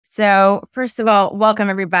So first of all, welcome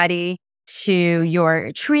everybody to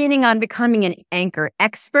your training on becoming an anchor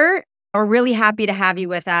expert. We're really happy to have you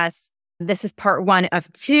with us. This is part 1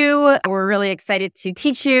 of 2. We're really excited to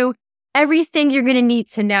teach you everything you're going to need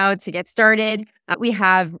to know to get started. We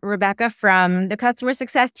have Rebecca from the customer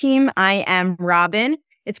success team. I am Robin.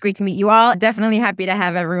 It's great to meet you all. Definitely happy to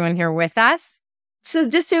have everyone here with us. So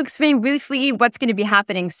just to explain briefly what's going to be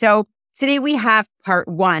happening. So today we have part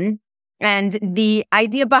 1. And the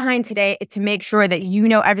idea behind today is to make sure that you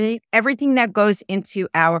know everything that goes into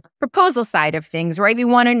our proposal side of things, right? We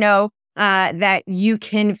want to know that you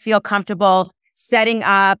can feel comfortable setting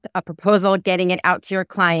up a proposal, getting it out to your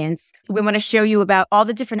clients. We want to show you about all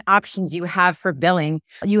the different options you have for billing.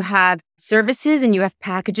 You have services and you have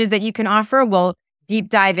packages that you can offer. We'll deep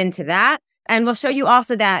dive into that. And we'll show you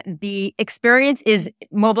also that the experience is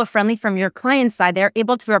mobile friendly from your client side. They're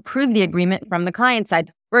able to approve the agreement from the client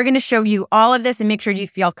side. We're going to show you all of this and make sure you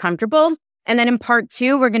feel comfortable. And then in part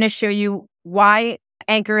 2, we're going to show you why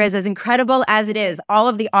Anchor is as incredible as it is, all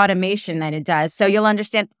of the automation that it does. So you'll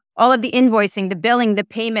understand all of the invoicing, the billing, the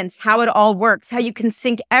payments, how it all works, how you can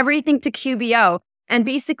sync everything to QBO, and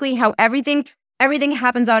basically how everything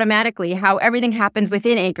happens automatically, how everything happens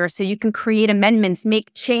within Anchor. So you can create amendments,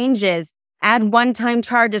 make changes, add one-time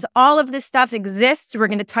charges. All of this stuff exists. We're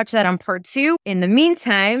going to touch that on part 2. In the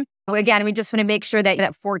meantime, again, we just want to make sure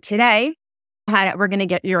that for today, we're going to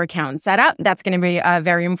get your account set up. That's going to be a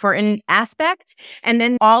very important aspect. And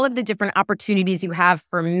then all of the different opportunities you have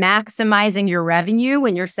for maximizing your revenue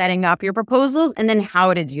when you're setting up your proposals, and then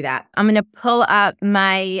how to do that. I'm going to pull up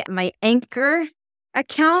my Anchor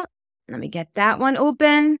account. Let me get that one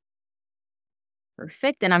open.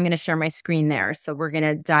 Perfect. And I'm going to share my screen there. So we're going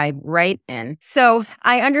to dive right in. So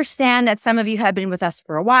I understand that some of you have been with us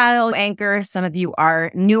for a while, Anchor. Some of you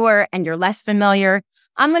are newer and you're less familiar.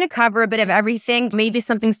 I'm going to cover a bit of everything. Maybe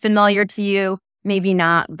something's familiar to you, maybe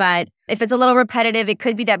not. But if it's a little repetitive, it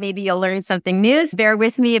could be that maybe you'll learn something new. So bear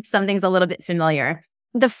with me if something's a little bit familiar.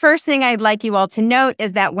 The first thing I'd like you all to note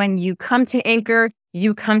is that when you come to Anchor,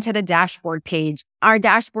 you come to the dashboard page. Our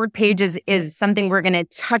dashboard page is something we're going to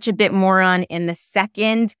touch a bit more on in the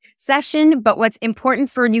second session. But what's important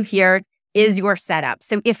for you here is your setup.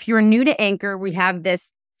 So if you're new to Anchor, we have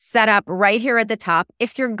this set up right here at the top.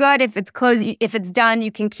 If you're good, if it's closed, if it's done,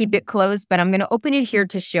 you can keep it closed. But I'm going to open it here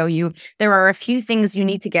to show you there are a few things you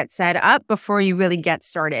need to get set up before you really get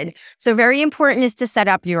started. So very important is to set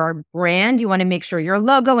up your brand. You want to make sure your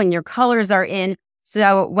logo and your colors are in.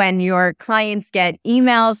 So when your clients get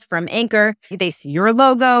emails from Anchor, they see your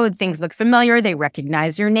logo, things look familiar, they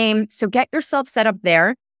recognize your name. So get yourself set up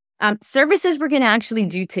there. Services we're going to actually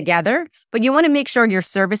do together, but you want to make sure your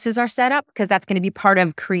services are set up because that's going to be part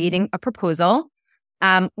of creating a proposal.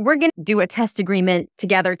 We're going to do a test agreement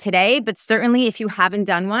together today, but certainly if you haven't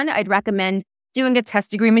done one, I'd recommend doing a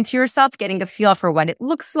test agreement to yourself, getting a feel for what it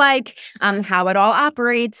looks like, how it all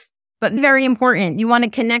operates. But very important, you want to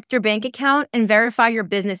connect your bank account and verify your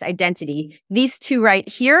business identity. These two right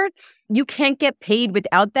here, you can't get paid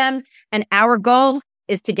without them. And our goal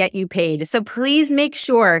is to get you paid. So please make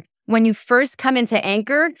sure when you first come into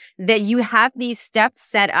Anchor that you have these steps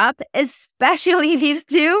set up, especially these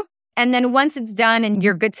two. And then once it's done and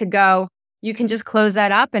you're good to go, you can just close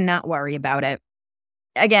that up and not worry about it.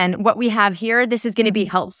 Again, what we have here, this is going to be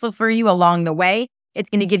helpful for you along the way. It's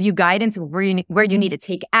going to give you guidance of where you need to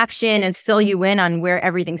take action and fill you in on where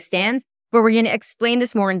everything stands. But we're going to explain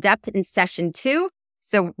this more in depth in session 2.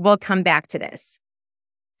 So we'll come back to this.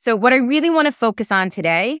 So what I really want to focus on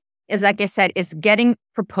today is, like I said, is getting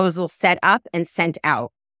proposals set up and sent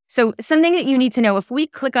out. So something that you need to know, if we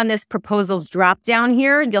click on this proposals drop down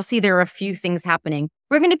here, you'll see there are a few things happening.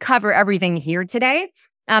 We're going to cover everything here today.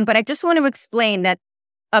 But I just want to explain that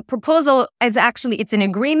a proposal is actually, it's an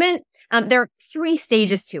agreement. There are 3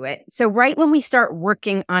 stages to it. So right when we start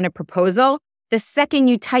working on a proposal, the second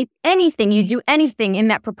you type anything, you do anything in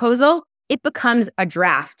that proposal, it becomes a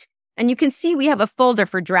draft. And you can see we have a folder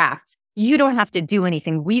for drafts. You don't have to do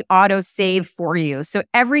anything. We auto save for you. So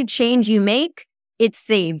every change you make, it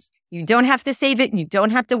saves. You don't have to save it. You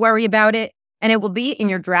don't have to worry about it. And it will be in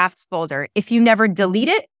your drafts folder. If you never delete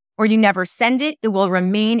it or you never send it, it will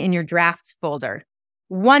remain in your drafts folder.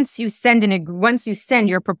 Once you send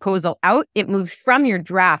your proposal out, it moves from your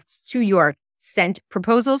drafts to your sent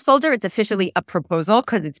proposals folder. It's officially a proposal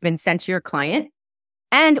because it's been sent to your client.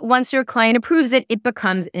 And once your client approves it, it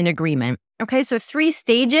becomes an agreement. Okay, so 3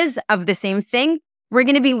 stages of the same thing. We're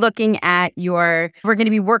going to be working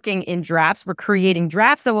in drafts. We're creating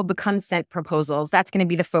drafts that will become sent proposals. That's going to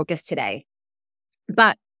be the focus today.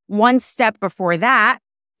 But one step before that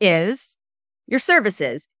is your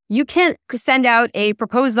services. you can't send out a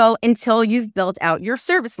proposal until you've built out your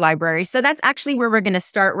service library. So that's actually where we're going to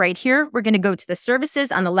start right here. We're going to go to the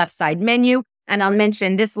services on the left side menu. And I'll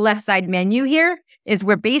mention this left side menu here is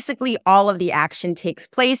where basically all of the action takes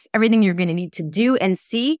place. Everything you're going to need to do and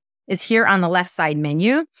see is here on the left side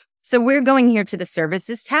menu. So we're going here to the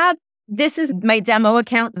services tab. This is my demo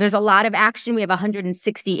account. There's a lot of action. We have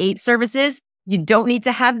 168 services. You don't need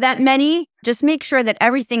to have that many. Just make sure that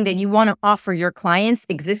everything that you want to offer your clients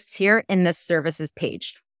exists here in the services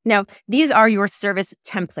page. Now, these are your service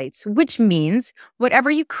templates, which means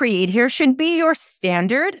whatever you create here should be your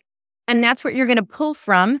standard. And that's what you're going to pull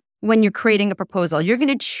from when you're creating a proposal. You're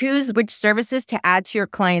going to choose which services to add to your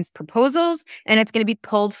client's proposals, and it's going to be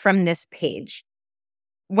pulled from this page.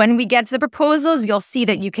 When we get to the proposals, you'll see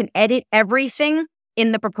that you can edit everything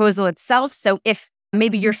in the proposal itself. So if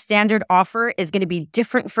maybe your standard offer is going to be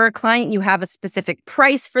different for a client, you have a specific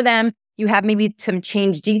price for them, you have maybe some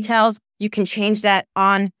change details, you can change that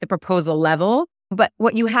on the proposal level. But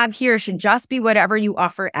what you have here should just be whatever you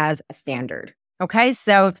offer as a standard. Okay,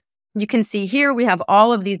 so you can see here we have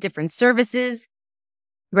all of these different services.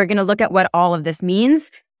 We're going to look at what all of this means,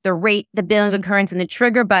 the rate, the billing occurrence, and the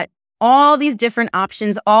trigger, but all these different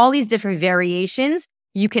options, all these different variations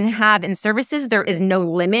you can have in services. There is no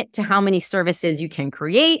limit to how many services you can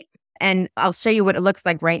create. And I'll show you what it looks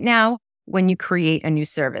like right now when you create a new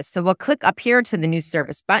service. So we'll click up here to the new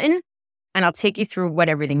service button, and I'll take you through what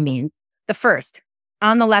everything means. The first,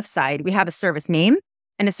 on the left side, we have a service name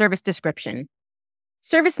and a service description.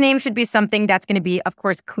 Service name should be something that's going to be, of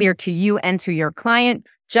course, clear to you and to your client.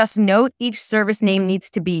 Just note, each service name needs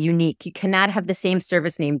to be unique. You cannot have the same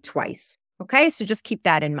service name twice. Okay, so just keep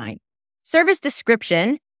that in mind. Service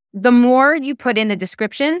description, the more you put in the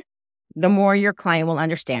description, the more your client will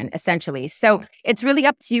understand, essentially. So it's really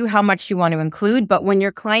up to you how much you want to include. But when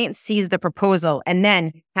your client sees the proposal and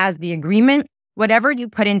then has the agreement, whatever you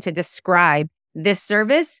put in to describe this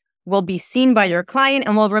service will be seen by your client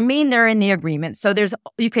and will remain there in the agreement. So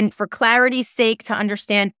you can, for clarity's sake, to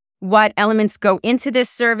understand what elements go into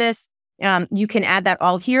this service, you can add that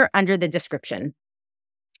all here under the description.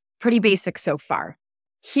 Pretty basic so far.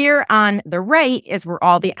 Here on the right is where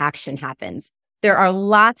all the action happens. There are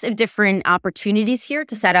lots of different opportunities here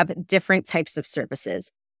to set up different types of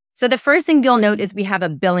services. So the first thing you'll note is we have a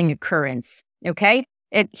billing occurrence, okay?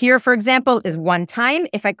 Here, for example, is one time.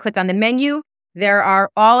 If I click on the menu, there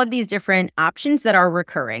are all of these different options that are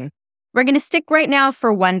recurring. We're going to stick right now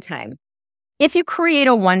for one time. If you create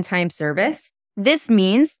a one-time service, this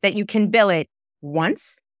means that you can bill it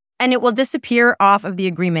once and it will disappear off of the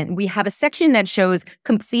agreement. We have a section that shows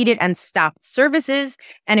completed and stopped services,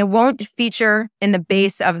 and it won't feature in the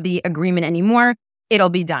base of the agreement anymore. It'll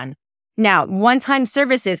be done. Now, one-time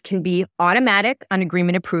services can be automatic on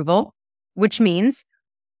agreement approval, which means,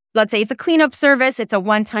 let's say it's a cleanup service, it's a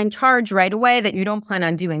one-time charge right away that you don't plan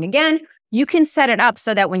on doing again. You can set it up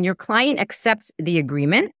so that when your client accepts the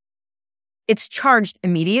agreement, it's charged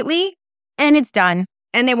immediately and it's done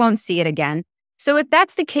and they won't see it again. So if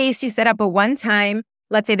that's the case, you set up a one-time,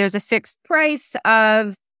 let's say there's a fixed price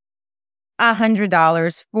of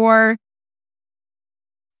 $100 for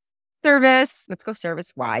service. Let's go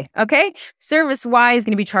service Y. Okay. Service Y is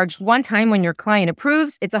going to be charged one time when your client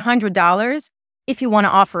approves. It's $100. If you want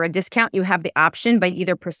to offer a discount, you have the option by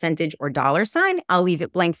either percentage or dollar sign. I'll leave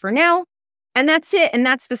it blank for now. And that's it. And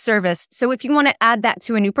that's the service. So if you want to add that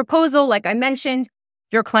to a new proposal, like I mentioned,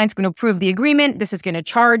 your client's going to approve the agreement. This is going to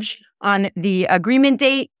charge on the agreement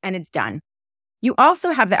date and it's done. You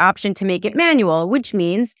also have the option to make it manual, which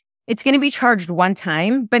means it's going to be charged one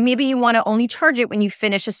time, but maybe you want to only charge it when you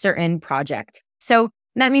finish a certain project. So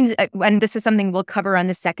that means, and this is something we'll cover on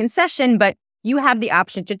the second session, but you have the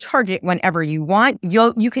option to charge it whenever you want.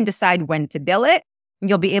 You can decide when to bill it.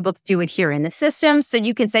 You'll be able to do it here in the system. So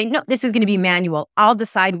you can say, no, this is going to be manual. I'll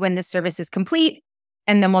decide when the service is complete,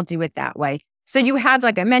 and then we'll do it that way. So you have,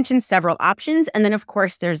 like I mentioned, several options. And then, of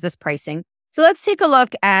course, there's this pricing. So let's take a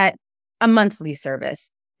look at a monthly service.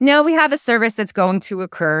 Now we have a service that's going to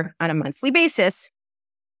occur on a monthly basis.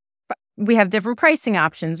 We have different pricing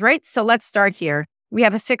options, right? So let's start here. We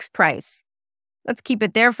have a fixed price. Let's keep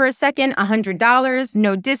it there for a second, $100,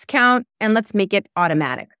 no discount, and let's make it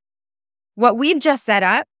automatic. What we've just set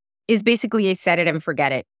up is basically a set it and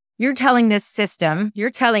forget it. You're telling this system, you're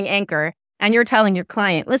telling Anchor, and you're telling your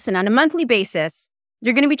client, listen, on a monthly basis,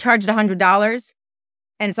 you're going to be charged $100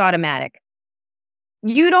 and it's automatic.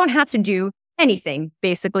 You don't have to do anything,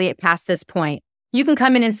 basically, past this point. You can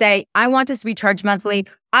come in and say, I want this to be charged monthly.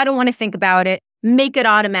 I don't want to think about it. Make it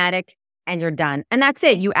automatic, and you're done. And that's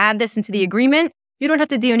it. You add this into the agreement. You don't have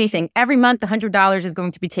to do anything. Every month, $100 is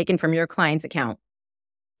going to be taken from your client's account.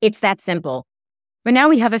 It's that simple. But now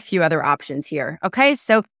we have a few other options here. Okay,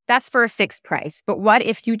 so that's for a fixed price. But what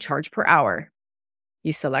if you charge per hour?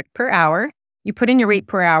 You select per hour, you put in your rate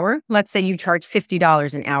per hour. Let's say you charge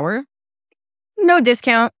 $50 an hour. No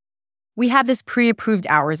discount. We have this pre-approved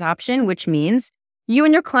hours option, which means you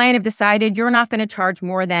and your client have decided you're not going to charge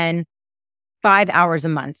more than 5 hours a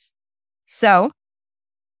month. So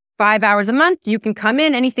 5 hours a month, you can come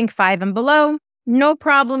in, anything 5 and below, no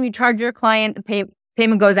problem. You charge your client, the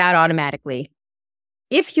payment goes out automatically.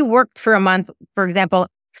 If you worked for a month, for example,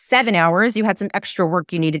 7 hours, you had some extra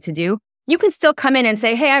work you needed to do, you can still come in and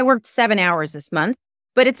say, hey, I worked 7 hours this month,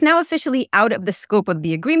 but it's now officially out of the scope of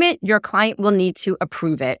the agreement. Your client will need to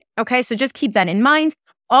approve it. Okay, so just keep that in mind.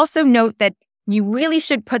 Also note that you really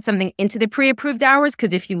should put something into the pre-approved hours,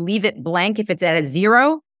 because if you leave it blank, if it's at a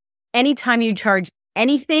 0, anytime you charge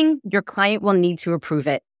anything, your client will need to approve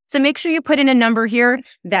it. So make sure you put in a number here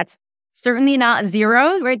that's certainly not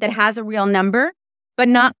 0, right? That has a real number, but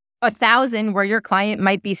not 1,000 where your client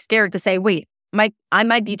might be scared to say, wait, I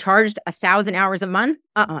might be charged 1,000 hours a month.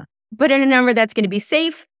 Put in a number that's going to be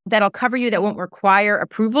safe, that'll cover you, that won't require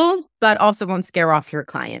approval, but also won't scare off your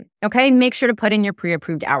client. Okay, make sure to put in your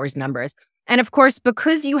pre-approved hours numbers. And of course,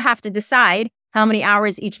 because you have to decide how many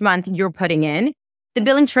hours each month you're putting in, the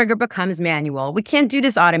billing trigger becomes manual. We can't do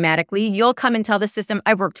this automatically. You'll come and tell the system,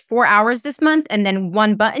 I worked 4 hours this month, and then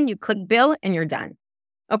one button, you click bill and you're done.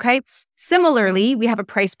 Okay. Similarly, we have a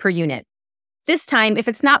price per unit. This time, if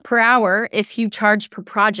it's not per hour, if you charge per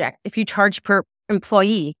project, if you charge per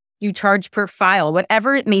employee, you charge per file,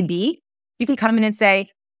 whatever it may be, you can come in and say,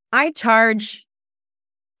 I charge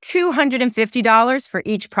 $250 for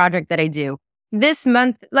each project that I do. This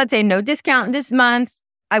month, let's say no discount this month,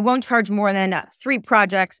 I won't charge more than 3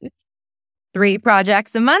 projects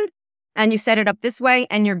a month. And you set it up this way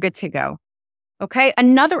and you're good to go. Okay.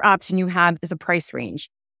 Another option you have is a price range.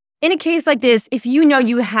 In a case like this, if you know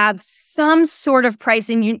you have some sort of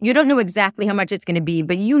pricing, you don't know exactly how much it's going to be,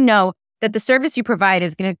 but you know that the service you provide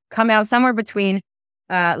is going to come out somewhere between,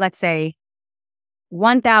 let's say,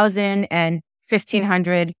 $1,000 and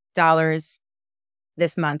 $1,500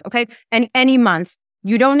 this month. Okay. And any month,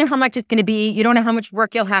 you don't know how much it's going to be. You don't know how much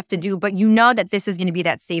work you'll have to do, but you know that this is going to be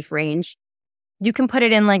that safe range. You can put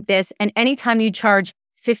it in like this. And anytime you charge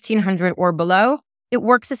 $1,500 or below, it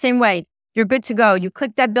works the same way. You're good to go. You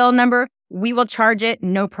click that bill number, we will charge it,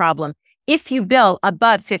 no problem. If you bill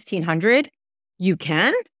above $1,500, you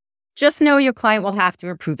can. Just know your client will have to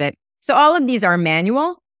approve it. So all of these are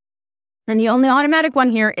manual. And the only automatic one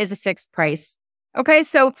here is a fixed price. Okay,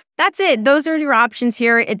 so that's it. Those are your options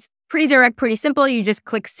here. It's pretty direct, pretty simple. You just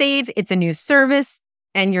click save. It's a new service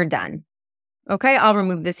and you're done. Okay, I'll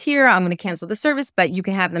remove this here. I'm going to cancel the service, but you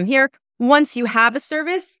can have them here. Once you have a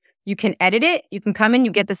service, you can edit it. You can come in,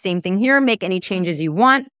 you get the same thing here, make any changes you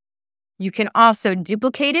want. You can also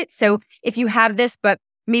duplicate it. So if you have this, but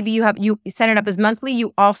maybe you set it up as monthly,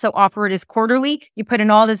 you also offer it as quarterly. You put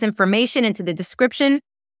in all this information into the description.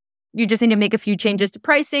 You just need to make a few changes to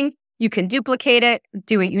pricing. You can duplicate it,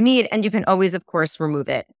 do what you need, and you can always, of course, remove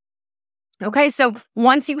it. Okay, so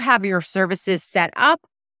once you have your services set up,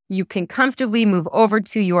 you can comfortably move over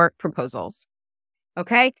to your proposals.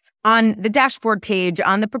 Okay, on the dashboard page,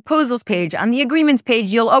 on the proposals page, on the agreements page,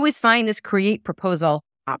 you'll always find this create proposal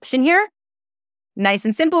option here. Nice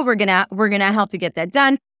and simple. We're gonna help you get that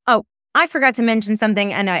done. Oh, I forgot to mention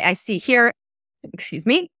something, and I see here, excuse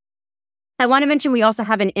me. I want to mention we also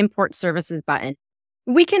have an import services button.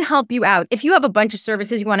 We can help you out. If you have a bunch of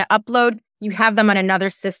services you want to upload, you have them on another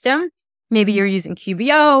system. Maybe you're using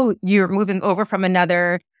QBO, you're moving over from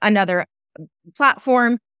another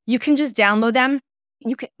platform. You can just download them.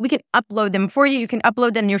 We can upload them for you. You can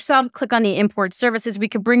upload them yourself. Click on the import services. We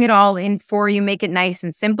can bring it all in for you, make it nice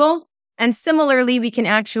and simple. And similarly, we can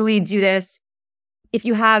actually do this if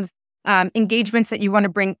you have engagements that you want to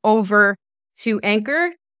bring over to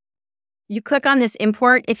Anchor. You click on this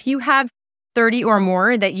import. If you have 30 or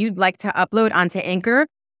more that you'd like to upload onto Anchor,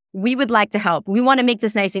 we would like to help. We want to make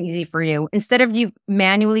this nice and easy for you. Instead of you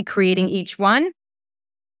manually creating each one,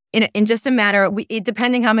 in just a matter,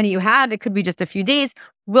 depending how many you have, it could be just a few days.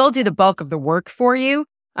 We'll do the bulk of the work for you.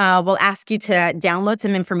 We'll ask you to download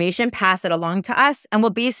some information, pass it along to us, and we'll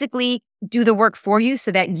basically do the work for you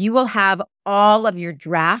so that you will have all of your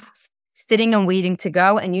drafts sitting and waiting to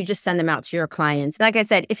go, and you just send them out to your clients. Like I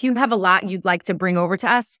said, if you have a lot you'd like to bring over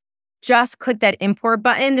to us, just click that import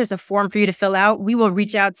button. There's a form for you to fill out. We will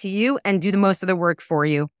reach out to you and do the most of the work for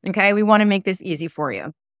you. Okay, we want to make this easy for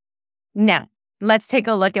you. Now, let's take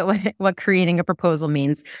a look at what creating a proposal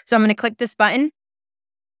means. So I'm going to click this button.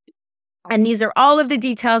 And these are all of the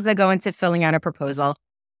details that go into filling out a proposal.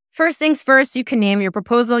 First things first, you can name your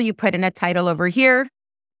proposal. You put in a title over here.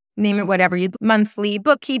 Name it whatever you monthly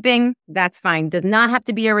bookkeeping. That's fine. Does not have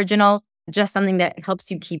to be original, just something that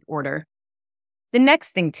helps you keep order. The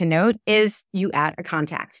next thing to note is you add a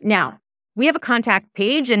contact. Now, we have a contact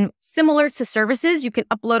page, and similar to services, you can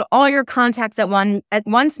upload all your contacts at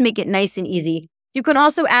once, make it nice and easy. You can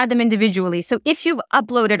also add them individually. So if you've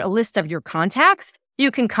uploaded a list of your contacts,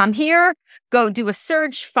 you can come here, go do a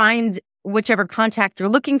search, find whichever contact you're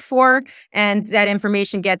looking for, and that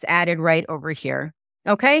information gets added right over here.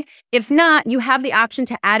 Okay? If not, you have the option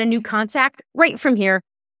to add a new contact right from here,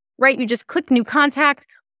 right? You just click new contact.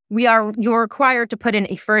 You're required to put in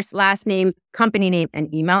a first, last name, company name,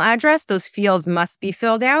 and email address. Those fields must be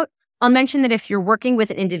filled out. I'll mention that if you're working with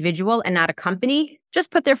an individual and not a company, just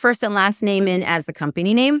put their first and last name in as the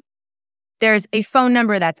company name. There's a phone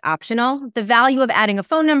number that's optional. The value of adding a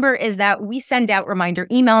phone number is that we send out reminder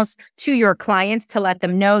emails to your clients to let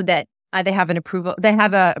them know that they have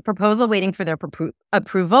a proposal waiting for their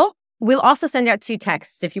approval. We'll also send out 2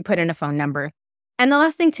 texts if you put in a phone number. And the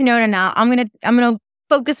last thing to note, and now I'm gonna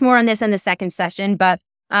focus more on this in the second session, but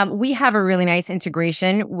we have a really nice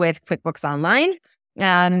integration with QuickBooks Online,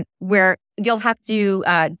 where you'll have to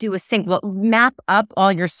do a sync. We'll map up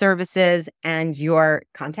all your services and your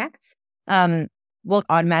contacts. We'll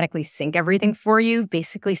automatically sync everything for you,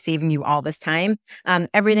 basically saving you all this time.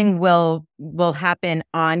 Everything will happen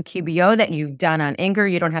on QBO that you've done on Anchor.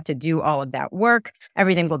 You don't have to do all of that work.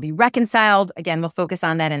 Everything will be reconciled. Again, we'll focus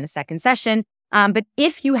on that in the second session. But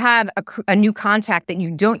if you have a new contact that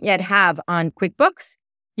you don't yet have on QuickBooks,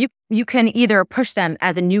 you can either push them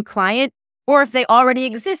as a new client, or if they already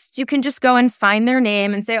exist, you can just go and find their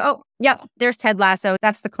name and say, oh, yep, there's Ted Lasso.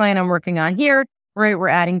 That's the client I'm working on here. Right, we're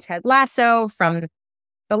adding Ted Lasso from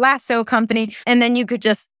the Lasso company. And then you could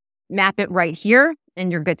just map it right here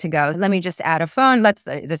and you're good to go. Let me just add a phone.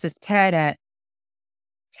 This is Ted at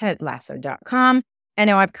tedlasso.com. And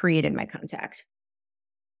now I've created my contact.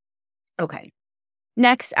 Okay.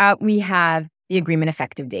 Next up, we have the agreement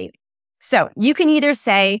effective date. So you can either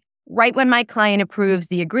say, right when my client approves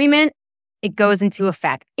the agreement, it goes into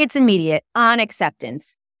effect. It's immediate on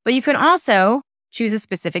acceptance. But you can also choose a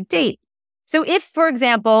specific date. So if, for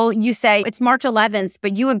example, you say it's March 11th,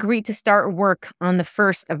 but you agree to start work on the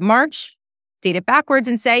 1st of March, date it backwards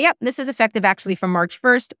and say, yep, this is effective actually from March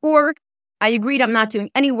 1st, or I agreed I'm not doing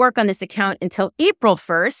any work on this account until April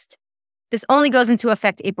 1st. This only goes into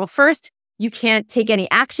effect April 1st. You can't take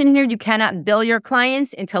any action here. You cannot bill your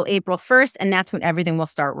clients until April 1st, and that's when everything will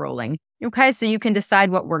start rolling. Okay, so you can decide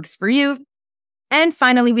what works for you. And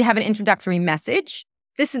finally, we have an introductory message.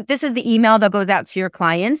 This is the email that goes out to your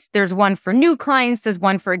clients. There's one for new clients. There's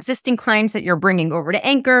one for existing clients that you're bringing over to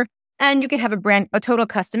Anchor. And you can have a total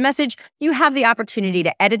custom message. You have the opportunity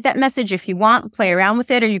to edit that message if you want, play around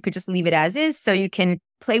with it, or you could just leave it as is. So you can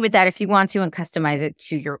play with that if you want to and customize it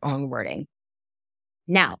to your own wording.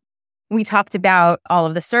 Now, we talked about all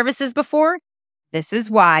of the services before. This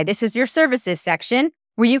is why. This is your services section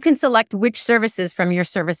where you can select which services from your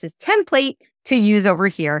services template to use over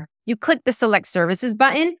here. You click the Select Services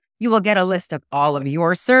button, you will get a list of all of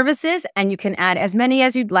your services, and you can add as many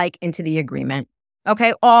as you'd like into the agreement.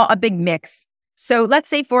 Okay, all a big mix. So let's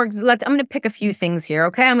say, I'm going to pick a few things here.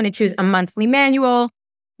 Okay, I'm going to choose a monthly manual.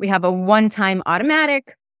 We have a one-time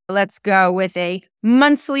automatic. Let's go with a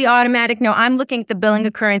monthly automatic. No, I'm looking at the billing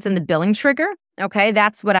occurrence and the billing trigger. Okay,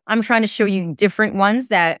 that's what I'm trying to show you, different ones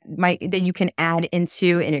that you can add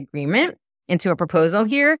into an agreement, into a proposal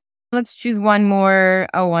here. Let's choose one more,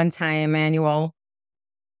 a one-time manual.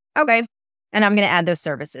 Okay, and I'm going to add those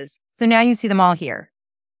services. So now you see them all here.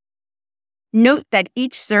 Note that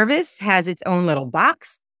each service has its own little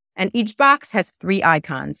box, and each box has 3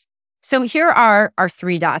 icons. So here are our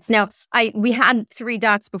 3 dots. Now, we had 3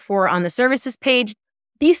 dots before on the services page.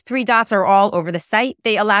 These 3 dots are all over the site.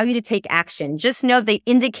 They allow you to take action. Just know they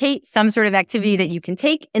indicate some sort of activity that you can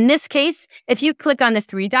take. In this case, if you click on the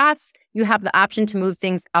 3 dots, you have the option to move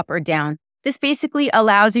things up or down. This basically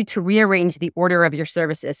allows you to rearrange the order of your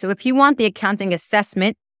services. So if you want the accounting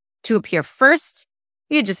assessment to appear first,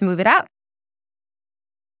 you just move it up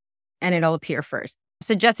and it'll appear first.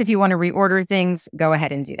 So just if you want to reorder things, go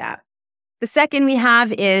ahead and do that. The second we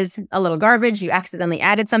have is a little garbage. You accidentally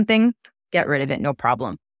added something. Get rid of it, no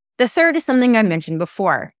problem. The third is something I mentioned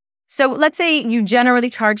before. So let's say you generally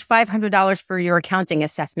charge $500 for your accounting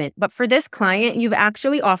assessment, but for this client, you've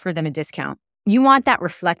actually offered them a discount. You want that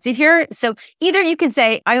reflected here. So either you can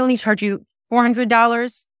say, I only charge you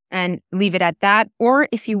 $400 and leave it at that. Or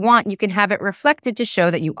if you want, you can have it reflected to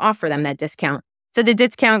show that you offer them that discount. So the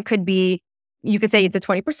discount could be You could say it's a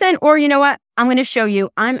 20%, or you know what? I'm going to show you,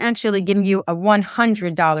 I'm actually giving you a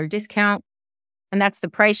 $100 discount. And that's the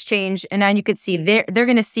price change. And now you could see they're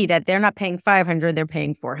going to see that they're not paying $500, they're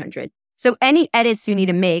paying $400. So any edits you need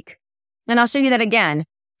to make, and I'll show you that again,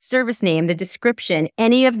 service name, the description,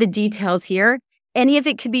 any of the details here, any of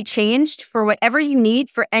it could be changed for whatever you need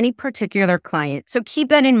for any particular client. So keep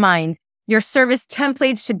that in mind. Your service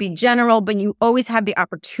templates should be general, but you always have the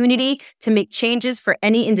opportunity to make changes for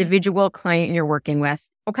any individual client you're working with.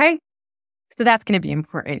 Okay? So that's going to be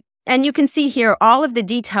important. And you can see here all of the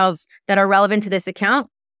details that are relevant to this account.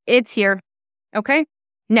 It's here. Okay?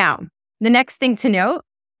 Now, the next thing to note,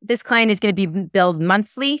 this client is going to be billed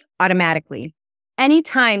monthly automatically.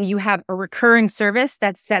 Anytime you have a recurring service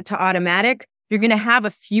that's set to automatic, you're going to have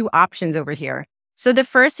a few options over here. So the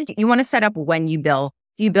first, you want to set up when you bill.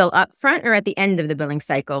 Do you bill upfront or at the end of the billing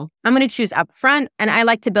cycle? I'm going to choose upfront, and I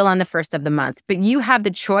like to bill on the first of the month, but you have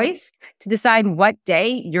the choice to decide what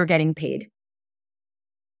day you're getting paid.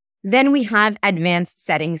 Then we have advanced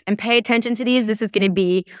settings, and pay attention to these.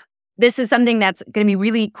 This is something that's going to be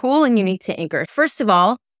really cool and unique to Anchor. First of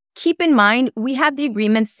all, keep in mind, we have the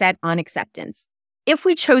agreement set on acceptance. If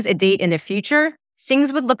we chose a date in the future,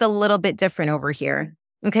 things would look a little bit different over here.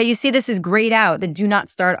 Okay, you see this is grayed out, the do not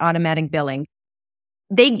start automatic billing.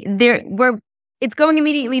 It's going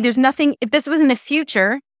immediately. There's nothing, if this wasn't in the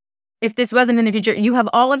future, you have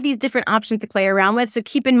all of these different options to play around with. So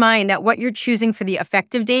keep in mind that what you're choosing for the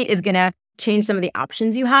effective date is going to change some of the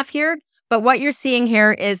options you have here. But what you're seeing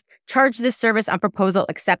here is charge this service on proposal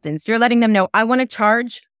acceptance. You're letting them know, I want to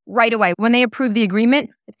charge right away. When they approve the agreement,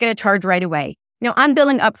 it's going to charge right away. Now, I'm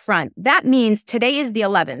billing upfront. That means today is the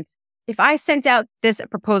 11th. If I sent out this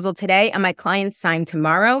proposal today and my client signed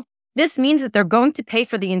tomorrow, this means that they're going to pay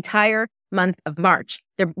for the entire month of March.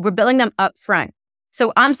 We're billing them upfront.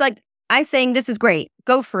 So I'm saying, this is great.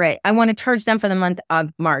 Go for it. I want to charge them for the month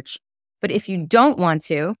of March. But if you don't want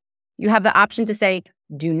to, you have the option to say,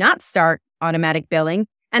 do not start automatic billing.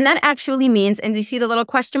 And that actually means, and you see the little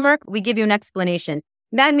question mark? We give you an explanation.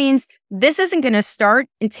 That means this isn't going to start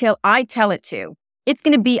until I tell it to. It's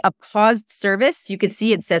going to be a paused service. You can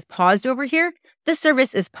see it says paused over here. The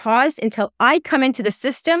service is paused until I come into the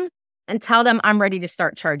system and tell them I'm ready to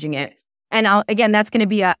start charging it. And again, that's going to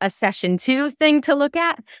be a session 2 thing to look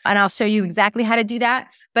at. And I'll show you exactly how to do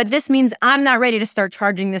that. But this means I'm not ready to start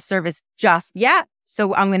charging this service just yet.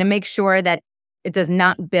 So I'm going to make sure that it does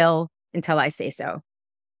not bill until I say so.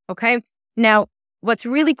 Okay. Now, what's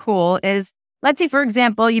really cool is, let's say, for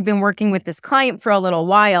example, you've been working with this client for a little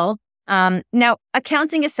while. Now,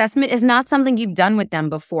 accounting assessment is not something you've done with them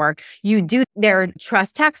before. You do their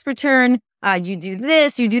trust tax return. You do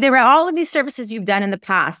this, you do that, all of these services you've done in the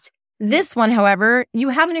past. This one, however, you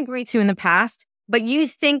haven't agreed to in the past, but you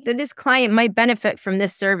think that this client might benefit from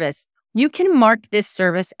this service. You can mark this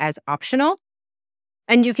service as optional,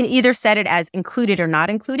 and you can either set it as included or not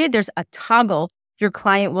included. There's a toggle your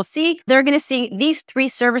client will see. They're going to see these 3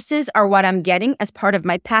 services are what I'm getting as part of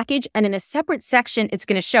my package. And in a separate section, it's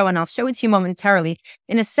going to show, and I'll show it to you momentarily.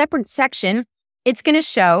 In a separate section, it's going to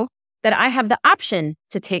show that I have the option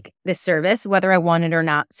to take this service, whether I want it or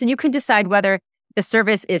not. So you can decide whether the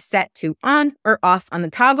service is set to on or off on the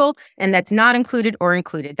toggle, and that's not included or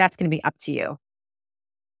included. That's going to be up to you.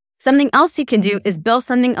 Something else you can do is bill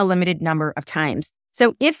something a limited number of times.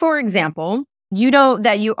 So if, for example, you know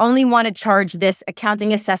that you only want to charge this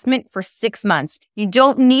accounting assessment for 6 months. You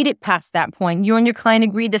don't need it past that point. You and your client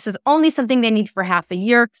agreed this is only something they need for half a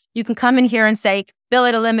year. You can come in here and say, bill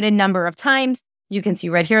it a limited number of times. You can see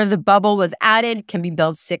right here, the bubble was added, can be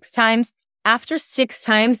billed 6 times. After 6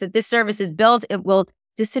 times that this service is billed, it will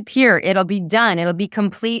disappear. It'll be done. It'll be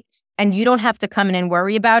complete. And you don't have to come in and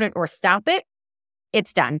worry about it or stop it.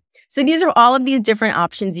 It's done. So these are all of these different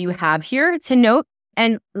options you have here to note.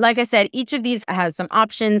 And like I said, each of these has some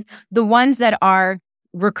options. The ones that are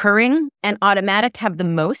recurring and automatic have the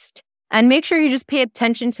most. And make sure you just pay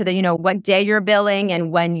attention to the, what day you're billing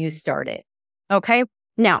and when you start it. Okay.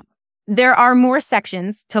 Now, there are more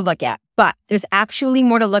sections to look at, but there's actually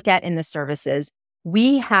more to look at in the services.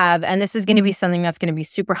 We have, and this is going to be something that's going to be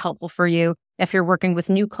super helpful for you if you're working with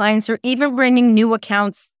new clients or even bringing new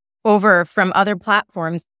accounts over from other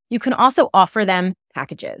platforms. You can also offer them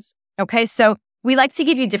packages. Okay. So we like to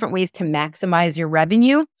give you different ways to maximize your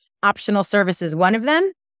revenue. Optional service is one of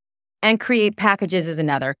them, and create packages is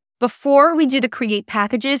another. Before we do the create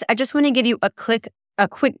packages, I just want to give you a quick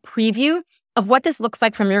preview of what this looks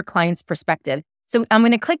like from your client's perspective. So I'm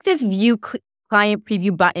going to click this view client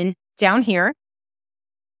preview button down here,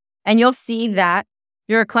 and you'll see that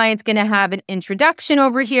your client's going to have an introduction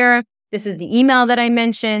over here. This is the email that I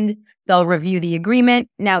mentioned. They'll review the agreement.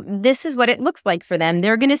 Now, this is what it looks like for them.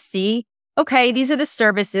 They're going to see, okay, these are the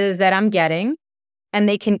services that I'm getting. And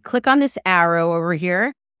they can click on this arrow over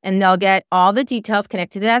here and they'll get all the details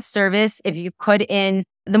connected to that service. If you put in,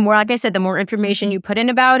 the more, like I said, the more information you put in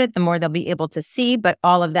about it, the more they'll be able to see. But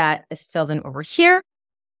all of that is filled in over here.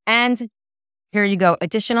 And here you go,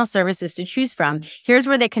 additional services to choose from. Here's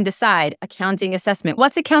where they can decide accounting assessment.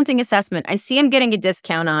 What's accounting assessment? I see I'm getting a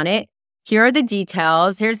discount on it. Here are the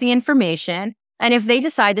details. Here's the information. And if they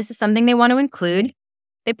decide this is something they want to include,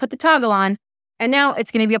 they put the toggle on. And now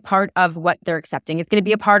it's going to be a part of what they're accepting. It's going to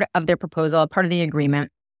be a part of their proposal, a part of the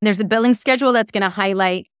agreement. There's a billing schedule that's going to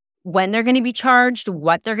highlight when they're going to be charged,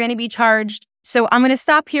 what they're going to be charged. So I'm going to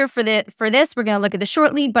stop here for this. We're going to look at this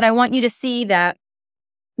shortly, but I want you to see that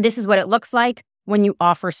this is what it looks like when you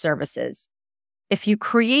offer services. If you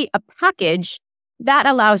create a package, that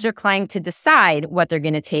allows your client to decide what they're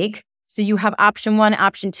going to take. So you have option 1,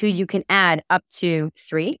 option 2, you can add up to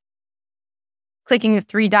 3. Clicking the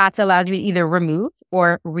 3 dots allows you to either remove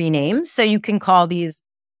or rename. So you can call these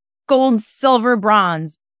gold, silver,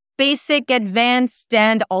 bronze, basic, advanced,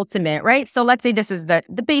 and ultimate, right? So let's say this is the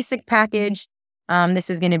basic package. This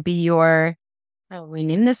is going to be I'll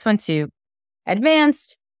rename this one to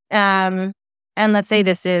advanced. And let's say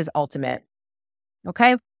this is ultimate.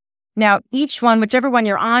 Okay. Now, each one, whichever one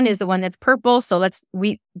you're on, is the one that's purple. So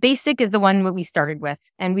basic is the one that we started with,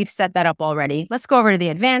 and we've set that up already. Let's go over to the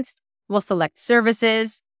advanced. We'll select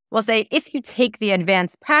services. We'll say, if you take the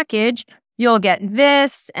advanced package, you'll get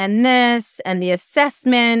this and the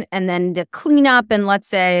assessment and then the cleanup and let's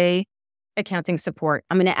say accounting support.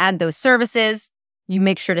 I'm going to add those services. You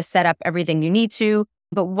make sure to set up everything you need to.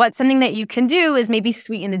 But something that you can do is maybe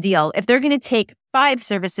sweeten the deal. If they're going to take 5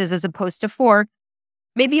 services as opposed to 4,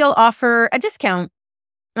 maybe you'll offer a discount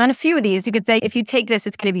on a few of these. You could say, if you take this,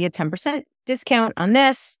 it's going to be a 10% discount on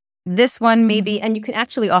this one maybe, and you can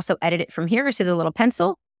actually also edit it from here. See the little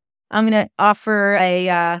pencil? I'm going to offer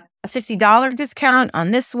a $50 discount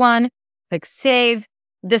on this one. Click save.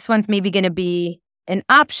 This one's maybe going to be an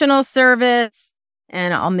optional service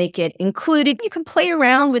and I'll make it included. You can play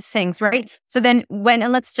around with things, right? So then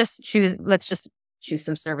let's just choose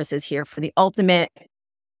some services here for the ultimate.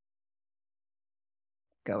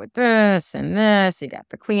 Go with this and this. You got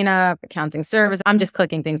the cleanup, accounting service. I'm just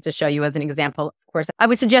clicking things to show you as an example. Of course, I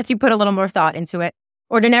would suggest you put a little more thought into it.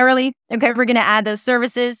 Ordinarily, okay, we're going to add those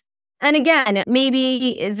services. And again,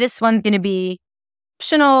 maybe this one's going to be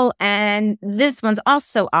optional and this one's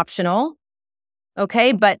also optional.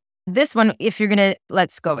 Okay, but this one, if you're going to,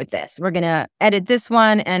 let's go with this. We're going to edit this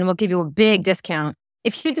one and we'll give you a big discount.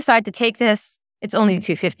 If you decide to take this, it's only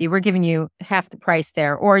 $250. We're giving you half the price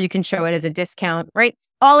there, or you can show it as a discount, right?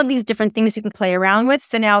 All of these different things you can play around with.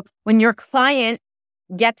 So now when your client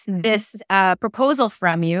gets this proposal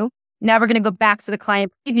from you, now we're going to go back to the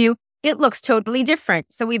client preview. It looks totally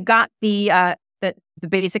different. So we've got the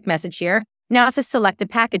basic message here. Now it's a select a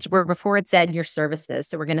package where before it said your services.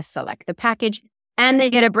 So we're going to select the package and they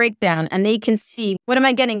get a breakdown and they can see what am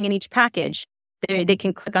I getting in each package. They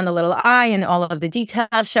can click on the little eye and all of the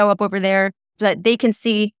details show up over there. But they can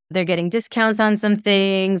see they're getting discounts on some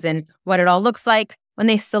things and what it all looks like. When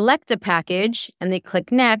they select a package and they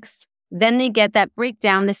click next, then they get that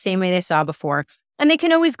breakdown the same way they saw before. And they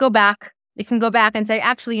can always go back. They can go back and say,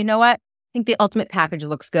 actually, you know what? I think the ultimate package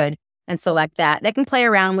looks good and select that. They can play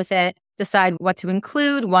around with it, decide what to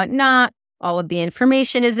include, what not. All of the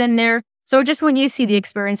information is in there. So just when you see the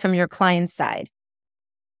experience from your client's side.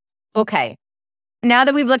 Okay. Now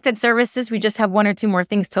that we've looked at services, we just have 1 or 2 more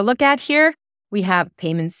things to look at here. We have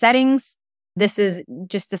payment settings. This is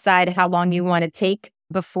just decide how long you want to take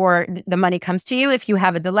before the money comes to you. If you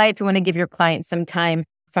have a delay, if you want to give your client some time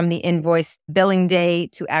from the invoice billing day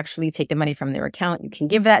to actually take the money from their account, you can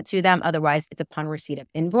give that to them. Otherwise, it's upon receipt of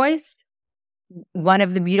invoice. One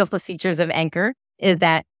of the beautiful features of Anchor is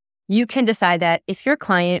that you can decide that if your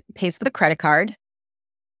client pays with a credit card,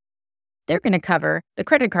 they're going to cover the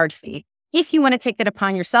credit card fee. If you want to take that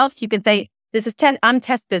upon yourself, you could say, I'm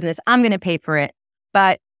test business. I'm going to pay for it.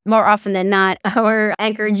 But more often than not, our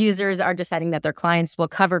Anchor users are deciding that their clients will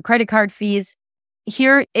cover credit card fees.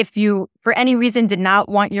 Here, if you, for any reason, did not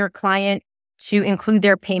want your client to include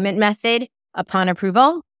their payment method upon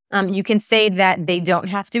approval, you can say that they don't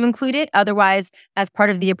have to include it. Otherwise, as part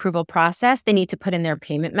of the approval process, they need to put in their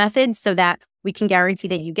payment method so that we can guarantee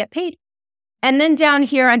that you get paid. And then down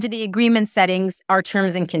here under the agreement settings are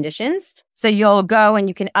terms and conditions. So you'll go and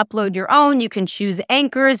you can upload your own. You can choose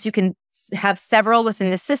anchors. You can have several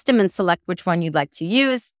within the system and select which one you'd like to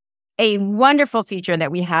use. A wonderful feature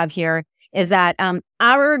that we have here is that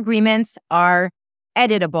our agreements are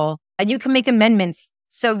editable. You can make amendments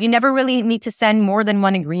So you never really need to send more than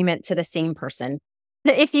one agreement to the same person.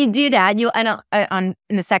 If you do that, in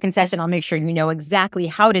the second session, I'll make sure you know exactly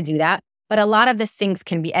how to do that. But a lot of the things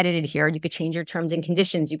can be edited here. You could change your terms and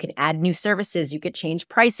conditions. You could add new services. You could change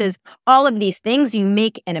prices. All of these things, you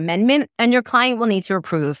make an amendment and your client will need to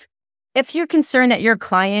approve. If you're concerned that your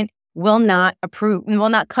client will not approve, will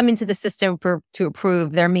not come into the system to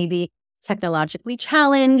approve, they're maybe technologically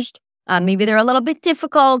challenged, maybe they're a little bit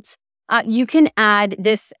difficult, you can add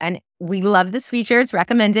this, and we love this feature, it's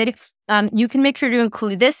recommended. You can make sure to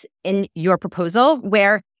include this in your proposal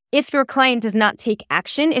where if your client does not take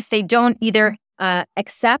action, if they don't either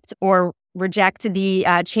accept or reject the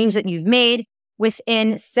change that you've made,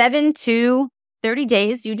 within 7 to 30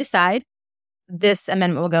 days, you decide, this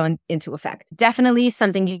amendment will go into effect. Definitely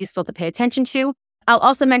something useful to pay attention to. I'll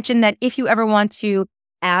also mention that if you ever want to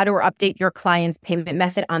add or update your client's payment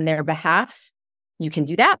method on their behalf, you can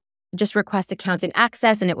do that. Just request accountant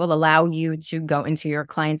access and it will allow you to go into your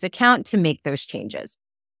client's account to make those changes.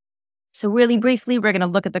 So really briefly, we're going to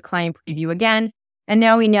look at the client preview again. And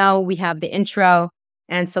now we know we have the intro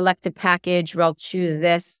and selected package. We'll choose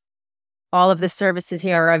this. All of the services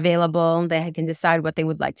here are available. They can decide what they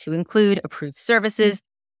would like to include, approve services.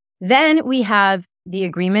 Then we have the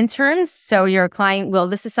agreement terms. So your client will,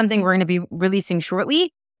 this is something we're going to be releasing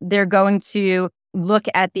shortly. They're going to look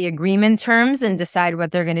at the agreement terms and decide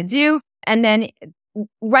what they're going to do. And then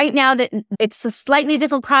right now that it's a slightly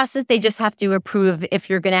different process, they just have to approve if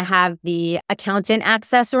you're going to have the accountant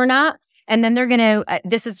access or not. And then they're going to,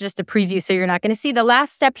 this is just a preview, so you're not going to see. The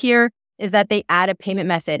last step here is that they add a payment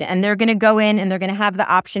method and they're going to go in and they're going to have the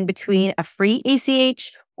option between a free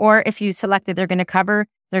ACH or if you select that they're going to cover,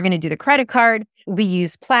 they're going to do the credit card. We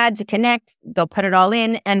use Plaid to connect. They'll put it all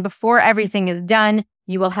in. And before everything is done,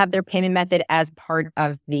 you will have their payment method as part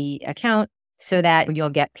of the account so that you'll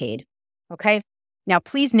get paid. Okay. Now,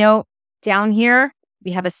 please note down here,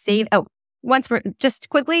 we have a save. Oh, once we're just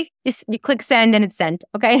quickly, you click send and it's sent.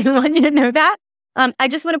 Okay. I want you to know that. I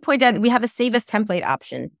just want to point out that we have a save as template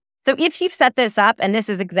option. So if you've set this up and this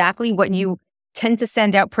is exactly what you tend to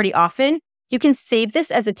send out pretty often, you can save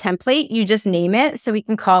this as a template. You just name it. So we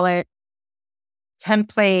can call it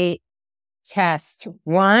template test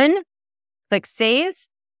 1. Click save.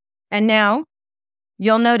 And now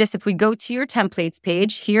you'll notice if we go to your templates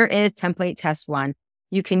page, here is template test 1.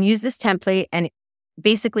 You can use this template and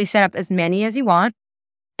basically set up as many as you want.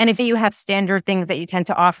 And if you have standard things that you tend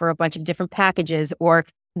to offer a bunch of different packages or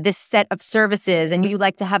this set of services and you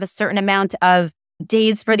like to have a certain amount of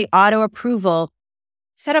days for the auto approval,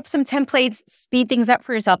 set up some templates, speed things up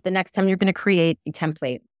for yourself the next time you're going to create a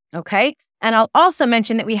template. Okay. And I'll also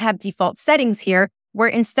mention that we have default settings here where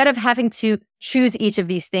instead of having to choose each of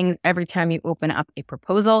these things every time you open up a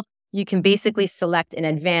proposal, you can basically select in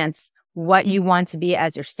advance what you want to be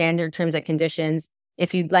as your standard terms and conditions.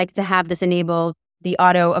 If you'd like to have this enabled, the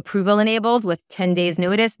auto approval enabled with 10 days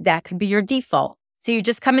notice, that could be your default. So you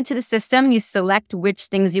just come into the system, you select which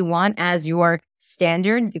things you want as your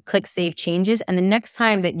standard, you click save changes, and the next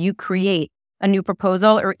time that you create a new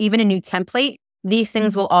proposal or even a new template, these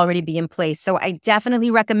things will already be in place. So I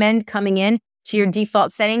definitely recommend coming in to your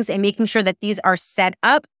default settings and making sure that these are set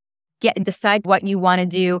up, decide what you want to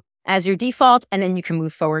do as your default, and then you can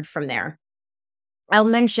move forward from there. I'll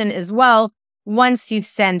mention as well, once you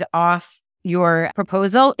send off your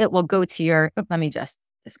proposal, it will go to your, let me just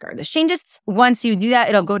discard this changes. Once you do that,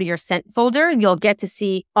 it'll go to your sent folder. You'll get to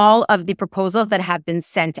see all of the proposals that have been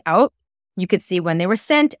sent out. You could see when they were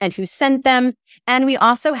sent and who sent them. And we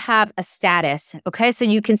also have a status. Okay. So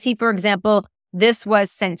you can see, for example, this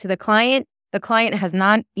was sent to the client. The client has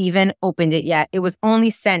not even opened it yet. It was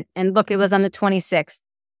only sent. And look, it was on the 26th.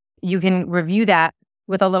 You can review that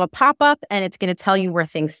with a little pop-up and it's going to tell you where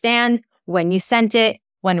things stand, when you sent it,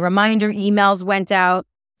 when reminder emails went out,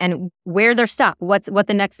 and where they're stopped, what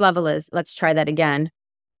the next level is. Let's try that again.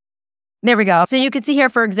 There we go. So you could see here,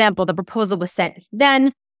 for example, the proposal was sent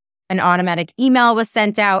then, an automatic email was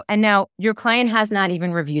sent out, and now your client has not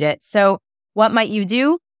even reviewed it. So what might you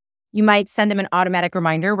do? You might send them an automatic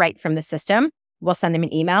reminder right from the system. We'll send them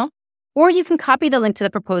an email, or you can copy the link to the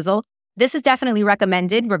proposal. This is definitely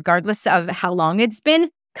recommended regardless of how long it's been.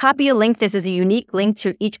 Copy a link. This is a unique link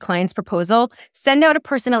to each client's proposal. Send out a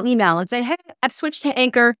personal email and say, hey, I've switched to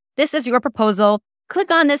Anchor. This is your proposal. Click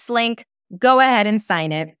on this link. Go ahead and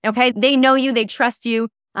sign it. Okay. They know you. They trust you.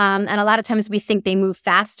 And a lot of times we think they move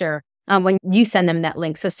faster when you send them that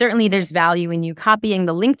link. So certainly there's value in you copying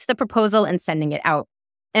the link to the proposal and sending it out.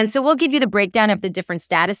 And so we'll give you the breakdown of the different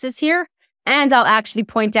statuses here. And I'll actually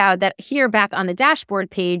point out that here back on the dashboard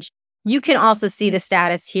page, you can also see the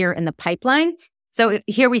status here in the pipeline. So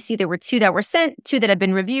here we see there were 2 that were sent, 2 that have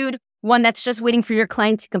been reviewed, 1 that's just waiting for your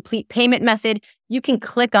client to complete payment method. You can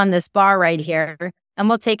click on this bar right here and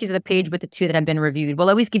we'll take you to the page with the 2 that have been reviewed. We'll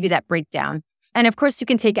always give you that breakdown. And of course, you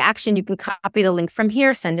can take action. You can copy the link from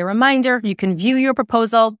here, send a reminder. You can view your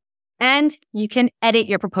proposal and you can edit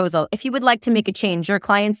your proposal. If you would like to make a change, your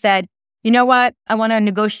client said, you know what, I want to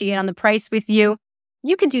negotiate on the price with you.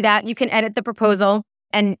 You can do that. You can edit the proposal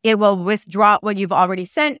and it will withdraw what you've already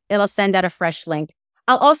sent. It'll send out a fresh link.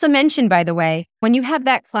 I'll also mention, by the way, when you have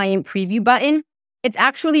that client preview button, it's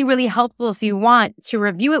actually really helpful if you want to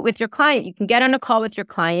review it with your client. You can get on a call with your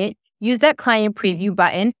client, use that client preview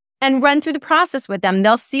button, and run through the process with them.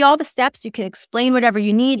 They'll see all the steps. You can explain whatever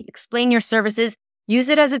you need, explain your services, use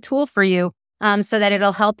it as a tool for you so that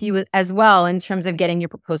it'll help you as well in terms of getting your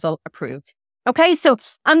proposal approved. Okay, so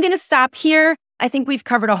I'm going to stop here. I think we've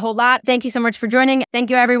covered a whole lot. Thank you so much for joining. Thank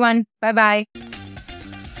you, everyone. Bye-bye.